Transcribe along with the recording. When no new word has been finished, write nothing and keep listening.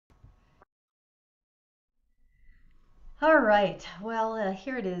All right. Well,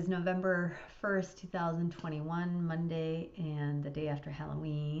 here it is, November 1st, 2021, Monday, and the day after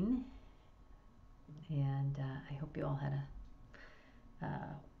Halloween. And I hope you all had a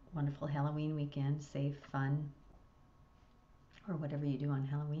wonderful Halloween weekend, safe, fun, or whatever you do on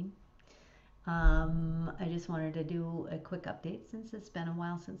Halloween. I just wanted to do a quick update since it's been a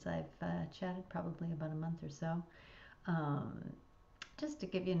while since I've chatted, probably about a month or so. Um, just to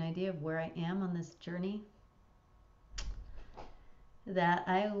give you an idea of where I am on this journey, that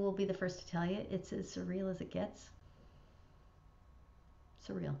I will be the first to tell you it's as surreal as it gets.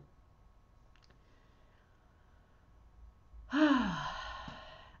 Surreal.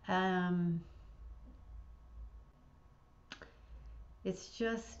 um, it's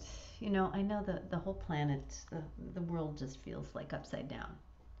just, I know the whole planet, the world just feels like upside down,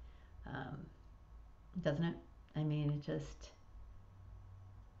 um, doesn't it? I mean,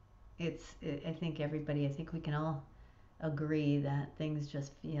 I think I think we can all agree that things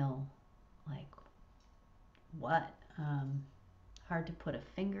just feel like what? Hard to put a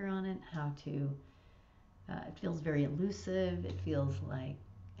finger on it, how to, it feels very elusive. It feels like,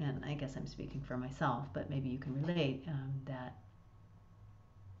 and I guess I'm speaking for myself, but maybe you can relate, that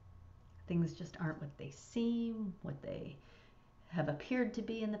things just aren't what they seem, what they have appeared to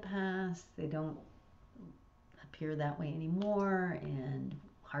be in the past. They don't appear that way anymore, and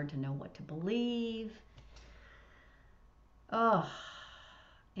hard to know what to believe. Oh,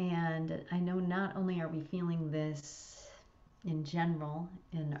 and I know not only are we feeling this in general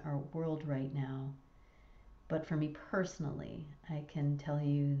in our world right now, but for me personally, I can tell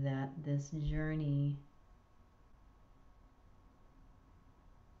you that this journey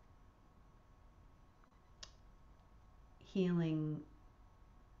healing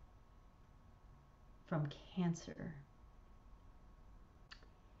from cancer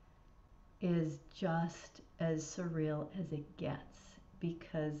is just as surreal as it gets,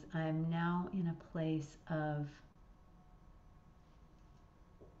 because I'm now in a place of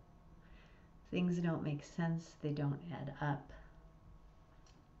things don't make sense, they don't add up.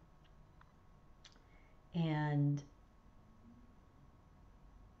 And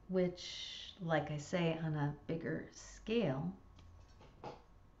which, like I say, on a bigger scale,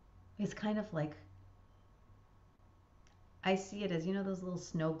 is kind of like, I see it as, those little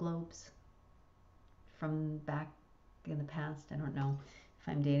snow globes from back in the past. I don't know if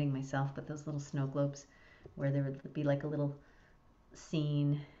I'm dating myself, but those little snow globes where there would be like a little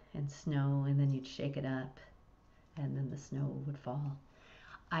scene and snow, and then you'd shake it up, and then the snow would fall.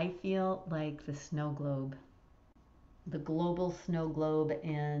 I feel like the snow globe, the global snow globe,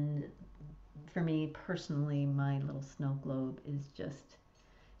 and for me personally, my little snow globe is just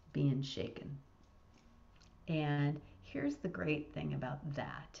being shaken. And here's the great thing about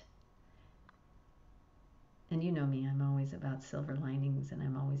that. And you know me, I'm always about silver linings, and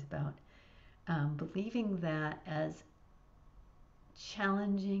I'm always about believing that as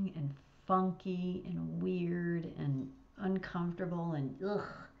challenging and funky and weird and uncomfortable and ugh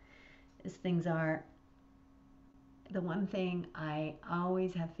as things are, the one thing I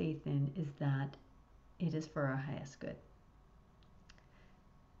always have faith in is that it is for our highest good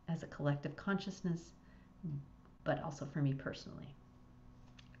as a collective consciousness, but also for me personally.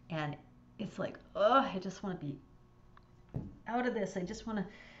 And it's like, oh, I just want to be out of this. I just want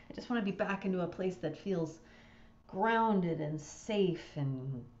to be back into a place that feels grounded and safe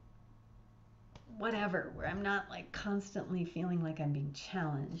and whatever, where I'm not like constantly feeling like I'm being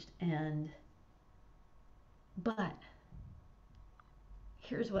challenged. And but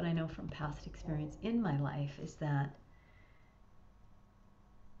here's what I know from past experience in my life is that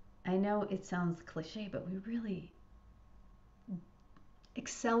I know it sounds cliche, but we really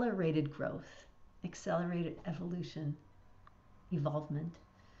accelerated growth, accelerated evolution, evolvement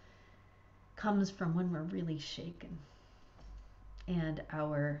comes from when we're really shaken, and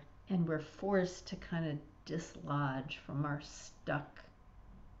we're forced to kind of dislodge from our stuck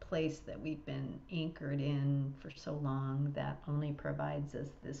place that we've been anchored in for so long that only provides us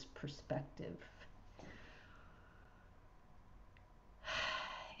this perspective.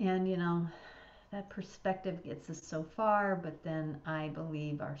 And that perspective gets us so far, but then I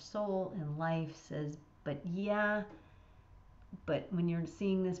believe our soul and life says, but yeah, but when you're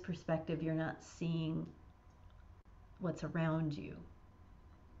seeing this perspective, you're not seeing what's around you,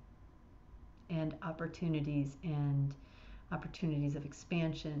 and opportunities of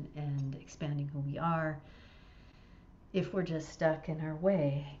expansion and expanding who we are, if we're just stuck in our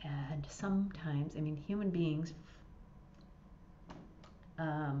way. And sometimes, I mean, human beings,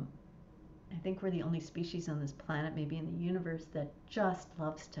 I think we're the only species on this planet, maybe in the universe, that just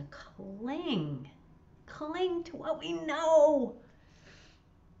loves to cling to what we know.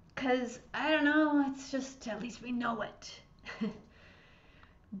 Because, I don't know, it's just, at least we know it.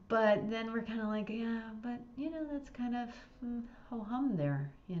 But then we're kind of like, yeah, but that's kind of ho hum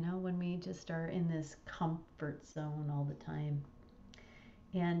there, when we just are in this comfort zone all the time.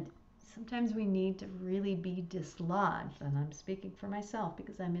 And sometimes we need to really be dislodged. And I'm speaking for myself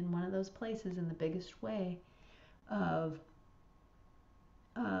because I'm in one of those places in the biggest way of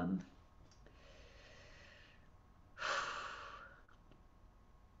um,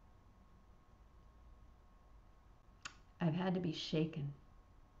 I've had to be shaken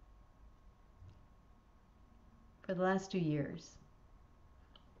for the last 2 years.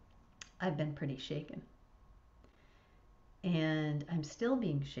 I've been pretty shaken, and I'm still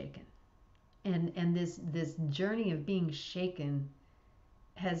being shaken. And this journey of being shaken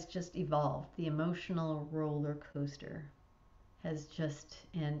has just evolved. The emotional roller coaster has just,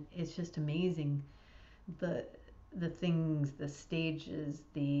 and it's just amazing, the things, the stages,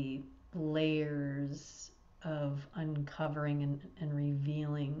 the layers of uncovering and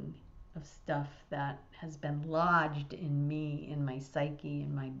revealing of stuff that has been lodged in me, in my psyche,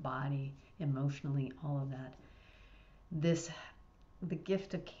 in my body, emotionally, all of that. The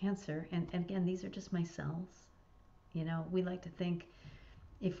gift of cancer, and again, these are just my cells. We like to think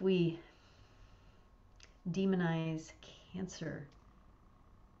if we demonize cancer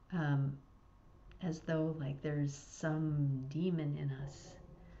as though like there's some demon in us.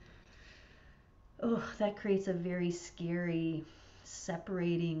 Oh, that creates a very scary,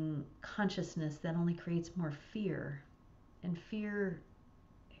 separating consciousness that only creates more fear. And fear,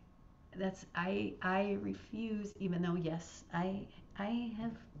 I refuse, even though, yes, I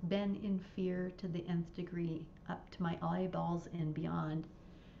have been in fear to the nth degree, up to my eyeballs and beyond.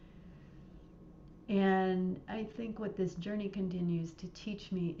 And I think what this journey continues to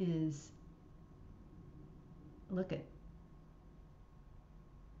teach me is, look at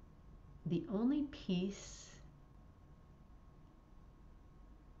the only peace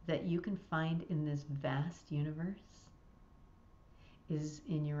that you can find in this vast universe is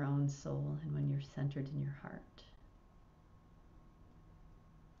in your own soul and when you're centered in your heart.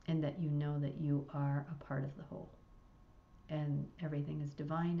 And that you know that you are a part of the whole. And everything is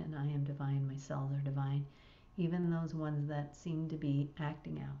divine, and I am divine, my cells are divine, even those ones that seem to be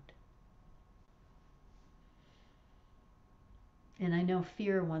acting out. And I know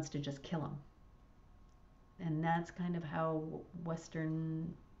fear wants to just kill them. And that's kind of how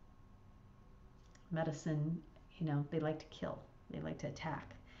Western medicine, they like to kill, they like to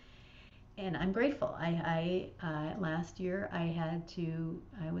attack. And I'm grateful. I last year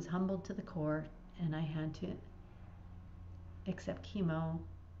I was humbled to the core, and I had to accept chemo,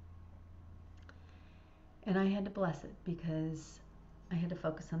 and I had to bless it because I had to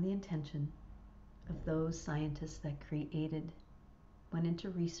focus on the intention of those scientists that went into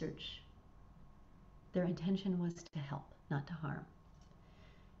research. Their intention was to help, not to harm.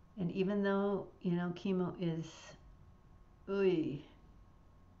 And even though, chemo is,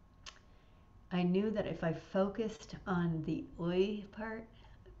 I knew that if I focused on the part,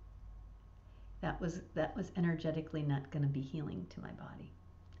 that was energetically not going to be healing to my body.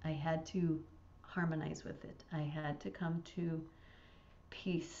 I had to harmonize with it. I had to come to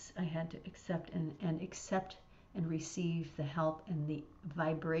peace. I had to accept and receive the help and the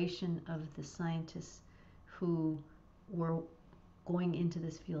vibration of the scientists who were going into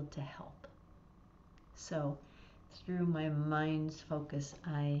this field to help. So through my mind's focus,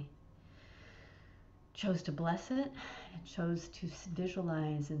 I chose to bless it and chose to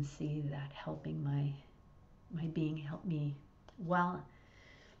visualize and see that helping my being help me while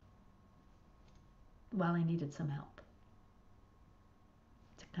I needed some help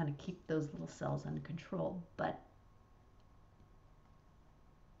to kind of keep those little cells under control. But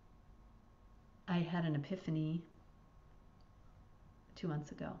I had an epiphany 2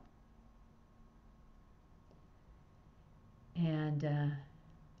 months ago.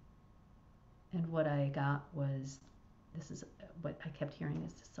 And what I got was, this is what I kept hearing,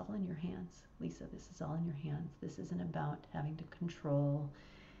 is this all in your hands, Lisa, this is all in your hands. This isn't about having to control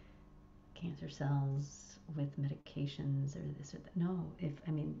cancer cells with medications or this or that. No,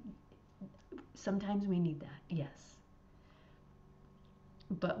 sometimes we need that, yes.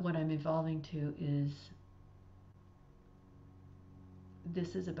 But what I'm evolving to is,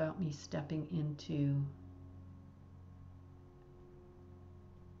 this is about me stepping into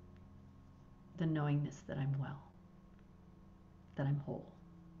the knowingness that I'm well, that I'm whole.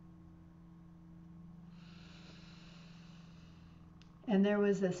 And there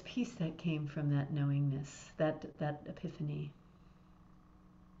was this peace that came from that knowingness, that epiphany.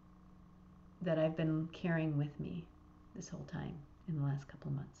 that I've been carrying with me this whole time in the last couple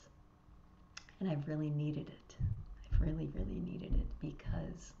of months. And I've really needed it. I've really, really needed it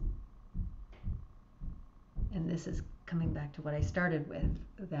because, and this is coming back to what I started with,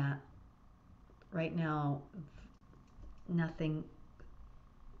 that right now nothing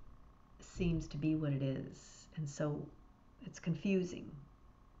seems to be what it is. And so it's confusing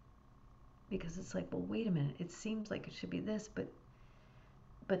because it's like, well, wait a minute, it seems like it should be this, but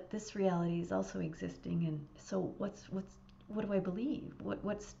this reality is also existing, and so what do I believe?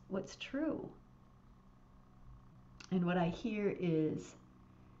 What's true? And what I hear is,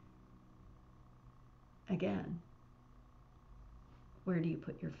 again, where do you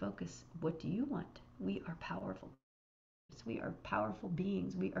put your focus? What do you want? We are powerful. We are powerful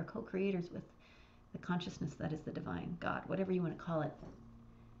beings. We are co-creators with the consciousness that is the divine, God, whatever you want to call it.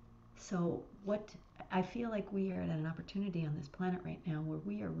 So what I feel like we are at an opportunity on this planet right now where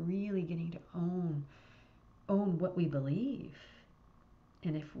we are really getting to own what we believe.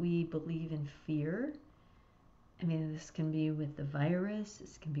 And if we believe in fear, I mean, this can be with the virus,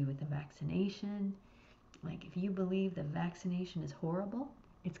 this can be with the vaccination. Like, if you believe the vaccination is horrible,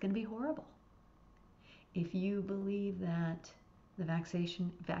 it's going to be horrible. If you believe that the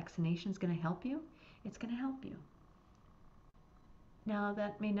vaccination is going to help you, it's going to help you. Now,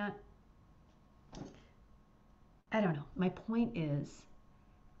 that may not, I don't know. My point is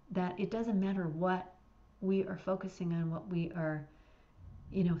that it doesn't matter what we are focusing on, what we are,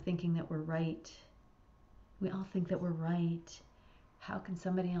 thinking that we're right. We all think that we're right. How can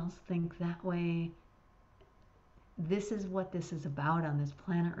somebody else think that way? This is what this is about on this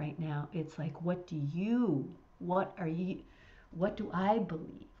planet right now. It's like, what do I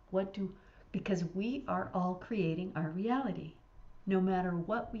believe? Because we are all creating our reality. No matter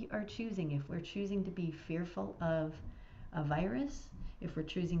what we are choosing, if we're choosing to be fearful of a virus, if we're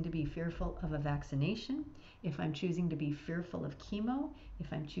choosing to be fearful of a vaccination, if I'm choosing to be fearful of chemo,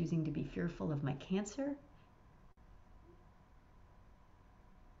 if I'm choosing to be fearful of my cancer,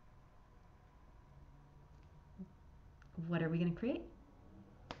 what are we going to create?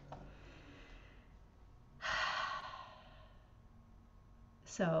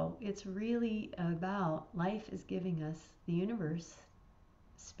 So it's really about, life is giving us, the universe,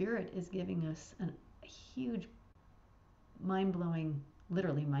 spirit is giving us a huge, mind-blowing,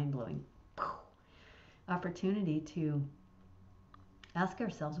 literally mind-blowing opportunity to ask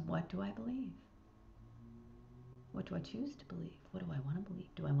ourselves, what do I believe? What do I choose to believe? What do I want to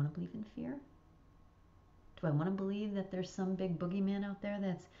believe? Do I want to believe in fear? Do I want to believe that there's some big boogeyman out there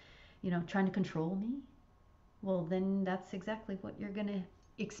that's, trying to control me? Well, then that's exactly what you're going to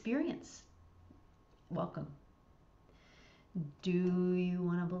experience. Welcome. Do you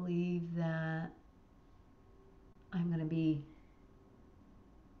want to believe that I'm going to be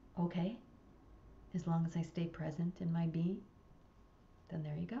okay as long as I stay present in my being? Then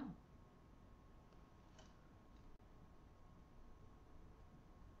there you go.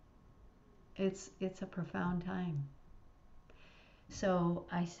 It's a profound time. So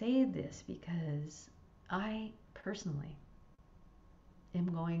I say this because I personally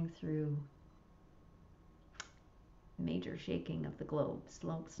am going through major shaking of the globe,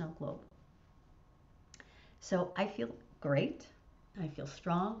 snow globe. So I feel great. I feel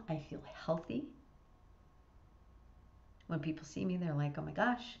strong. I feel healthy. When people see me, they're like, oh my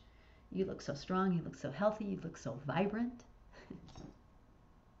gosh, you look so strong. You look so healthy. You look so vibrant.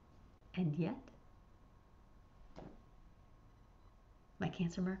 And yet, my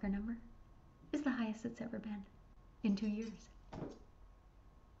cancer marker number is the highest it's ever been in 2 years.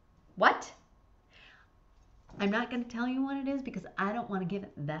 What? I'm not going to tell you what it is because I don't want to give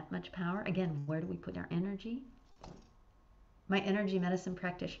it that much power. Again, where do we put our energy? My energy medicine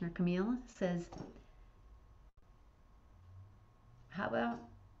practitioner, Camille, says, how about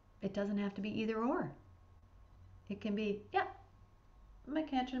it doesn't have to be either or? It can be, yeah, my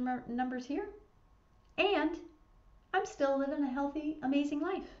cancer number's here, and I'm still living a healthy, amazing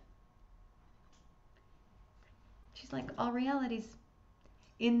life. She's like, all realities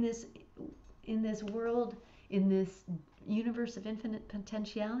in this world, in this universe of infinite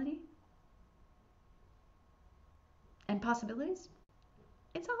potentiality and possibilities,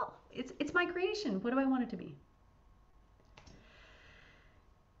 it's my creation. What do I want it to be?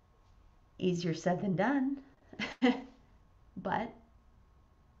 Easier said than done. But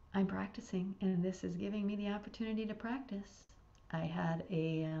I'm practicing, and this is giving me the opportunity to practice. I had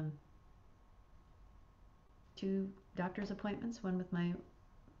 2 doctor's appointments, one with my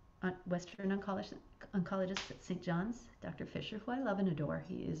Western oncologist at St. John's, Dr. Fisher, who I love and adore.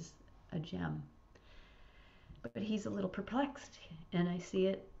 He is a gem. But he's a little perplexed, and I see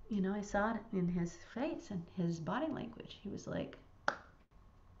it I saw it in his face and his body language. He was like, I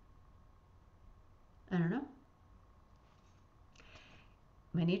don't know.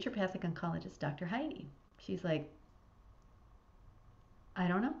 My naturopathic oncologist, Dr. Heidi, she's like, I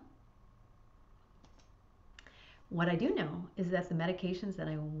don't know. What I do know is that the medications that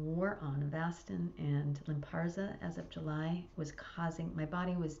I wore on, Avastin and Lynparza, as of July, was causing, my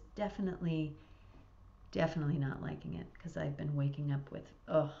body was definitely not liking it, because I've been waking up with,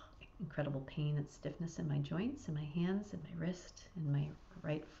 incredible pain and stiffness in my joints, in my hands, in my wrist, in my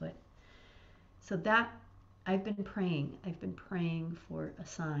right foot. So that, I've been praying for a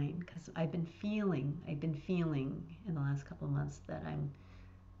sign, because I've been feeling in the last couple of months that I'm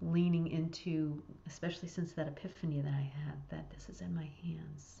leaning into, especially since that epiphany that I had, that this is in my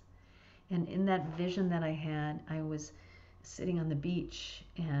hands. And in that vision that I had, I was sitting on the beach,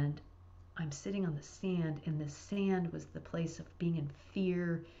 and I'm sitting on the sand, and the sand was the place of being in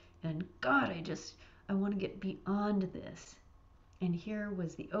fear, and God, I want to get beyond this. And here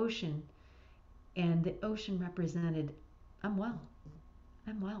was the ocean, and the ocean represented, I'm well.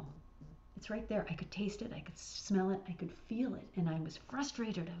 It's right there. I could taste it. I could smell it. I could feel it. And I was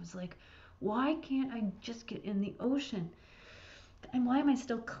frustrated. I was like, why can't I just get in the ocean? And why am I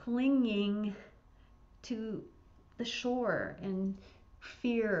still clinging to the shore and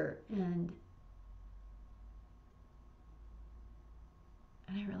fear? And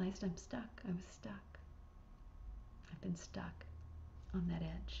I realized I'm stuck. I was stuck. I've been stuck on that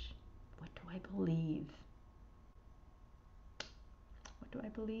edge. What do I believe? What do I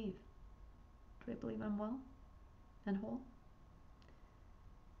believe? Do I believe I'm well and whole?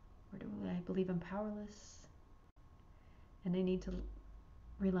 Or do I believe I'm powerless and I need to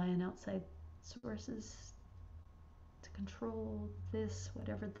rely on outside sources to control this,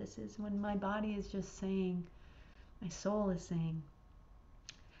 whatever this is, when my body is just saying, my soul is saying,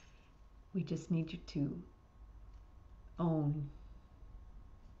 we just need you to own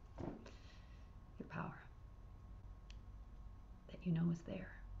your power that you know is there.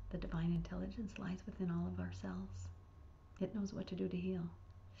 The divine intelligence lies within all of ourselves. It knows what to do to heal.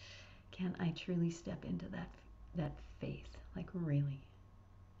 Can I truly step into that faith? Like, really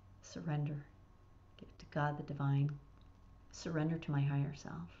surrender, give it to God, the divine, surrender to my higher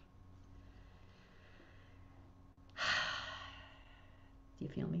self. Do you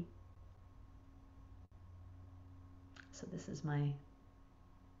feel me? So this is my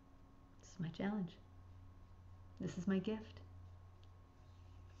challenge. This is my gift.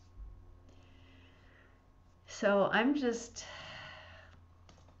 So I'm just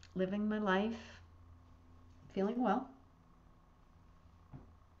living my life, feeling well,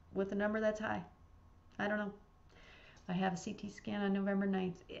 with a number that's high. I don't know. I have a CT scan on November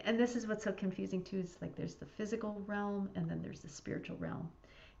 9th. And this is what's so confusing too, is like there's the physical realm and then there's the spiritual realm.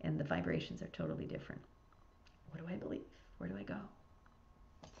 And the vibrations are totally different. What do I believe? Where do I go?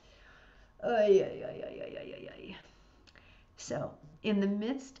 So in the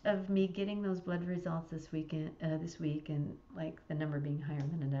midst of me getting those blood results this week, and like the number being higher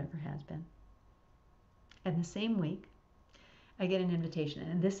than it ever has been, and the same week I get an invitation,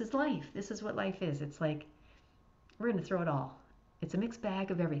 and this is life. This is what life is. It's like we're going to throw it all. It's a mixed bag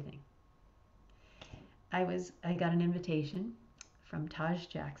of everything. I got an invitation from Taj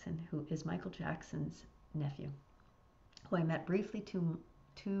Jackson, who is Michael Jackson's nephew, who I met briefly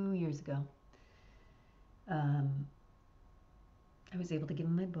two years ago. I was able to give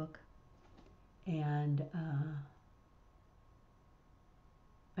him my book, and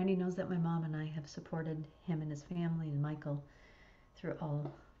he knows that my mom and I have supported him and his family and Michael through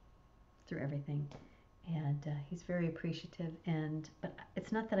everything, and he's very appreciative. But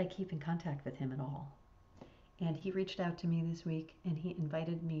it's not that I keep in contact with him at all. And he reached out to me this week, and he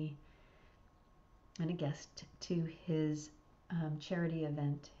invited me and a guest to his charity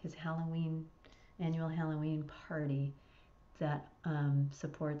event, his annual Halloween party that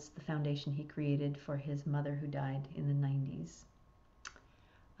supports the foundation he created for his mother who died in the 90s,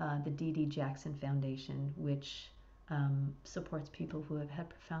 the Taj Jackson Foundation, which supports people who have had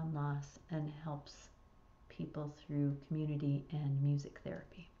profound loss and helps people through community and music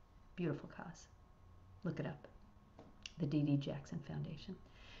therapy. Beautiful cause. Look it up. The Taj Jackson Foundation.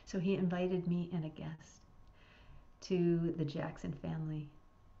 So he invited me and a guest to the Jackson family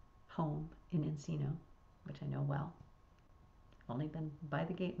home in Encino, which I know well. Only been by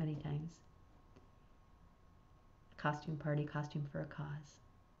the gate many times. Costume party, costume for a cause.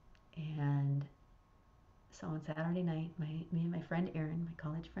 And so on Saturday night, me and my friend Erin, my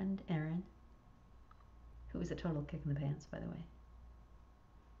college friend Erin, who was a total kick in the pants, by the way,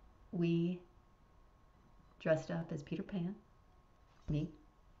 we dressed up as Peter Pan, me,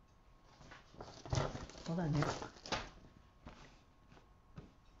 Hold on here.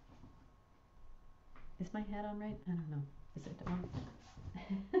 Is my hat on right? I don't know. Is it on?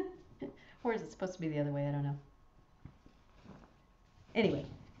 Or is it supposed to be the other way? I don't know. Anyway,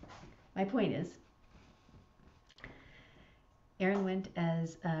 my point is, Aaron went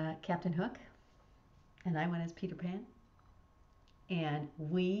as Captain Hook, and I went as Peter Pan, and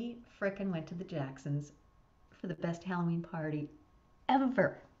we frickin' went to the Jacksons for the best Halloween party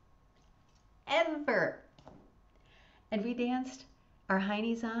ever. Ever. And we danced our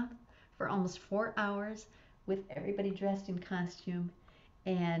heinies off for almost 4 hours with everybody dressed in costume,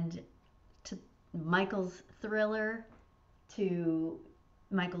 and to Michael's Thriller, to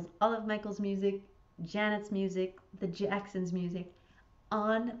all of Michael's music, Janet's music, the Jacksons' music,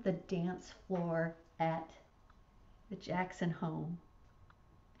 on the dance floor at the Jackson home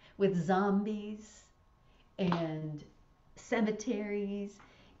with zombies and cemeteries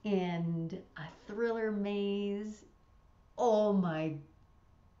and a Thriller maze. Oh my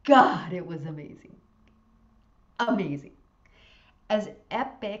God, it was amazing. Amazing. As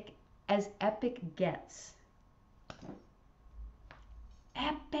epic gets.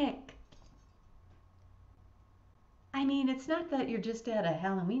 Epic. I mean, it's not that you're just at a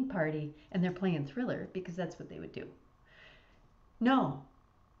Halloween party and they're playing Thriller, because that's what they would do. No,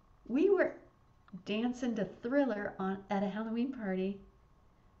 we were dancing to Thriller at a Halloween party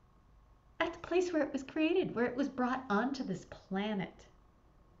at the place where it was created, where it was brought onto this planet.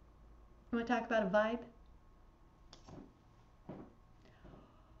 You want to talk about a vibe?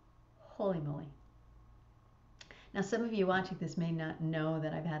 Holy moly. Now, some of you watching this may not know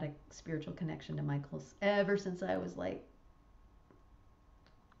that I've had a spiritual connection to Michael's ever since I was like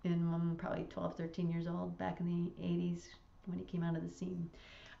in probably 12, 13 years old, back in the 80s when he came out of the scene.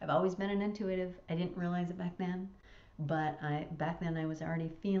 I've always been an intuitive. I didn't realize it back then, but back then I was already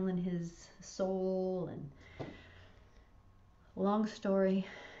feeling his soul. And long story,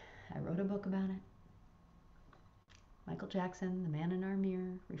 I wrote a book about it. Michael Jackson, The Man in Our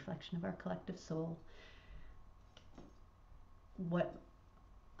Mirror, Reflection of Our Collective Soul.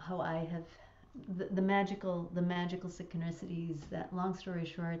 How I have the magical synchronicities, that, long story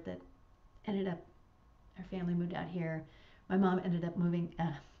short, that ended up, our family moved out here. My mom ended up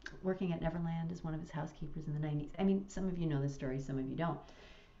working at Neverland as one of his housekeepers in the 90s. I mean, some of you know this story, some of you don't.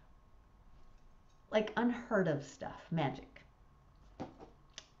 Like unheard of stuff, magic.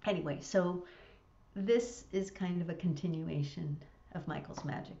 Anyway, so this is kind of a continuation of Michael's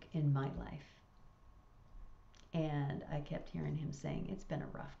magic in my life. And I kept hearing him saying, it's been a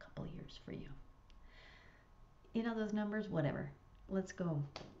rough couple of years for you. You know those numbers? Whatever. Let's go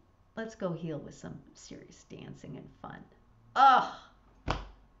heal with some serious dancing and fun. Oh!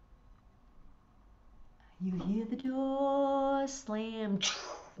 You hear the door slam.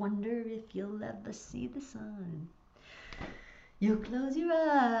 Wonder if you'll ever see the sun. You close your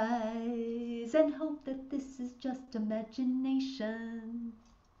eyes and hope that this is just imagination.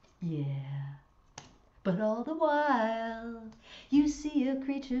 Yeah. But all the while, you see a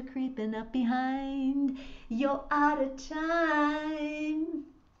creature creeping up behind. You're out of time.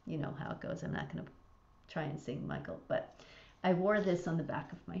 You know how it goes. I'm not going to try and sing Michael, but I wore this on the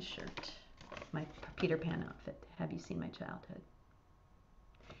back of my shirt, my Peter Pan outfit. Have you seen my childhood?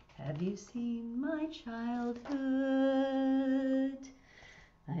 Have you seen my childhood?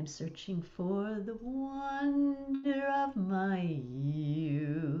 I'm searching for the wonder of my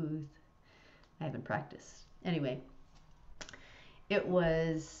youth. I haven't practiced. Anyway, it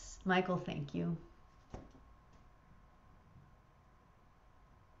was, Michael, thank you.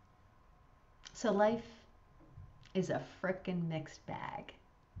 So life is a frickin' mixed bag.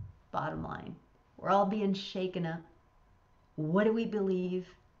 Bottom line, we're all being shaken up. What do we believe?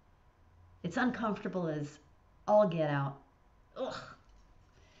 It's uncomfortable as all get out. Ugh.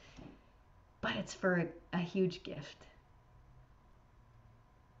 But it's for a huge gift.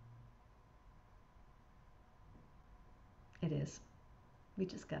 It is. We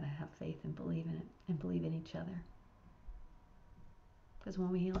just got to have faith and believe in it, and believe in each other. Because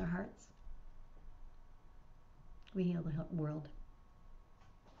when we heal our hearts, we heal the world.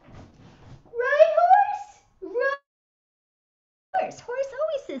 Right, horse? Right, horse. Horse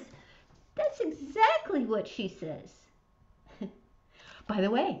always says, that's exactly what she says. By the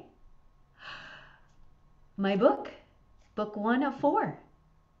way, my book 1 of 4,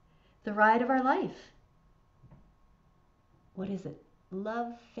 The Ride of Our Life. What is it?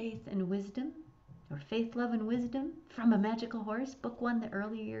 Love, Faith, and Wisdom, or Faith, Love, and Wisdom from a Magical Horse, book 1, The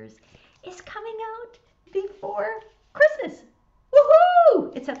Early Years, is coming out before Christmas.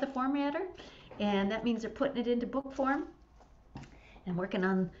 Woohoo! It's at the Formatter, and that means they're putting it into book form. and working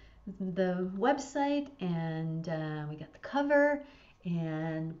on the website, and we got the cover,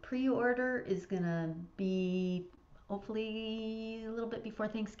 and pre-order is gonna be hopefully a little bit before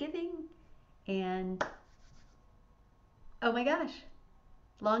Thanksgiving. And oh my gosh,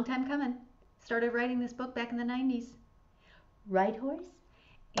 long time coming. Started writing this book back in the 90s. Right, horse?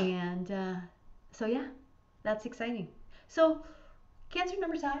 And so yeah, that's exciting. So Cancer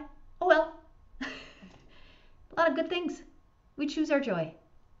number's high. Oh well. A lot of good things. We choose our joy.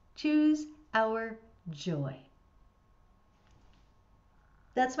 Choose our joy.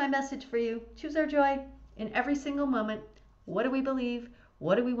 That's my message for you. Choose our joy in every single moment. What do we believe?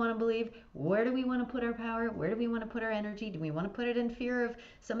 What do we want to believe? Where do we want to put our power? Where do we want to put our energy? Do we want to put it in fear of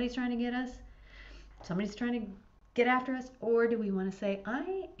somebody's trying to get us? Somebody's trying to get after us? Or do we want to say,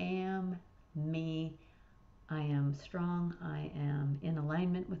 I am me. I am strong. I am in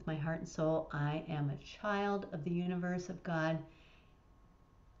alignment with my heart and soul. I am a child of the universe of God,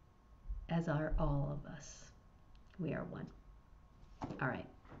 as are all of us. We are one. All right.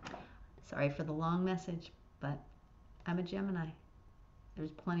 Sorry for the long message, but I'm a Gemini.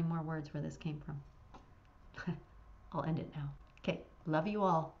 There's plenty more words where this came from. I'll end it now. Okay. Love you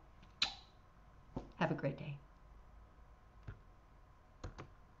all. Have a great day.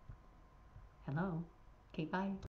 Hello. Okay, bye.